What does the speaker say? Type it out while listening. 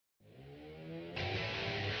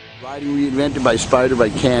Riding reinvented by Spyder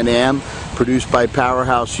by Can-Am, produced by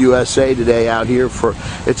Powerhouse USA today out here for,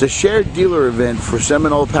 it's a shared dealer event for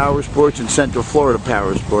Seminole Powersports and Central Florida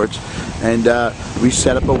Powersports. And we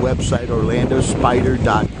set up a website,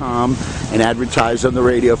 orlandospyder.com, and advertise on the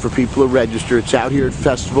radio for people to register. It's out here at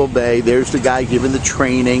Festival Bay. There's the guy giving the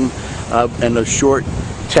training and a short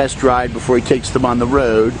test ride before he takes them on the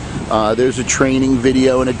road. There's a training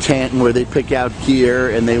video and a tent where they pick out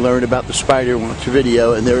gear and they learn about the Spyder and watch a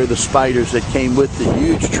video, and there are the Spyders that came with the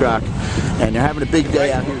huge truck, and they're having a big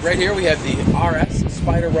day out here. Right here we have the RS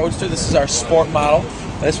Spyder Roadster. This is our sport model.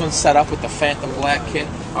 This one's set up with the Phantom Black kit,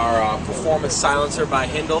 our performance silencer by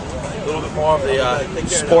Hindle, a little bit more of the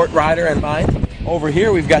sport rider in mind. Over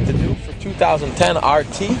here we've got the new for 2010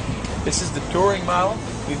 RT. This is the touring model.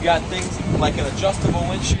 We've got things like an adjustable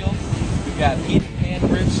windshield. We've got heated hand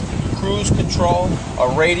grips, cruise control, a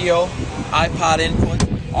radio, iPod input,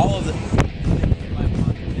 all of the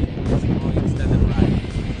extended ride.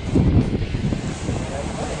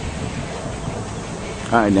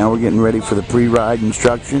 All right, now we're getting ready for the pre-ride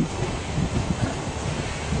instruction.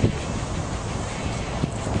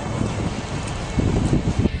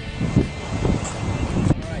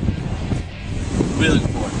 All right. Really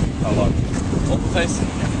good board. How long? Open face.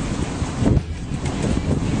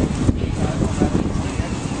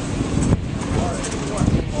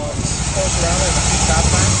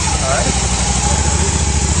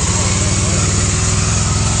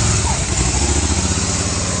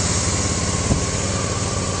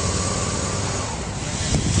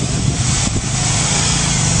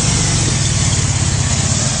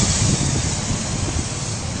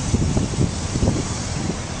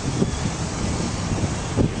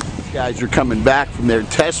 Guys are coming back from their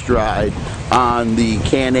test ride on the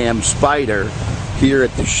Can-Am Spyder here at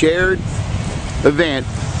the shared event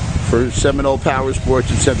for Seminole Powersports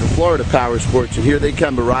and Central Florida Powersports, and here they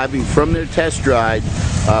come arriving from their test ride.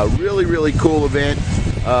 Really cool event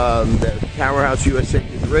that Powerhouse USA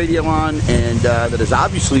did the radio on, and that has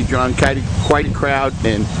obviously drawn quite a crowd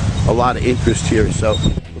and a lot of interest here. So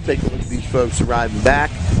we'll take a look at these folks arriving back,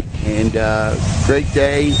 and great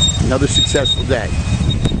day, another successful day.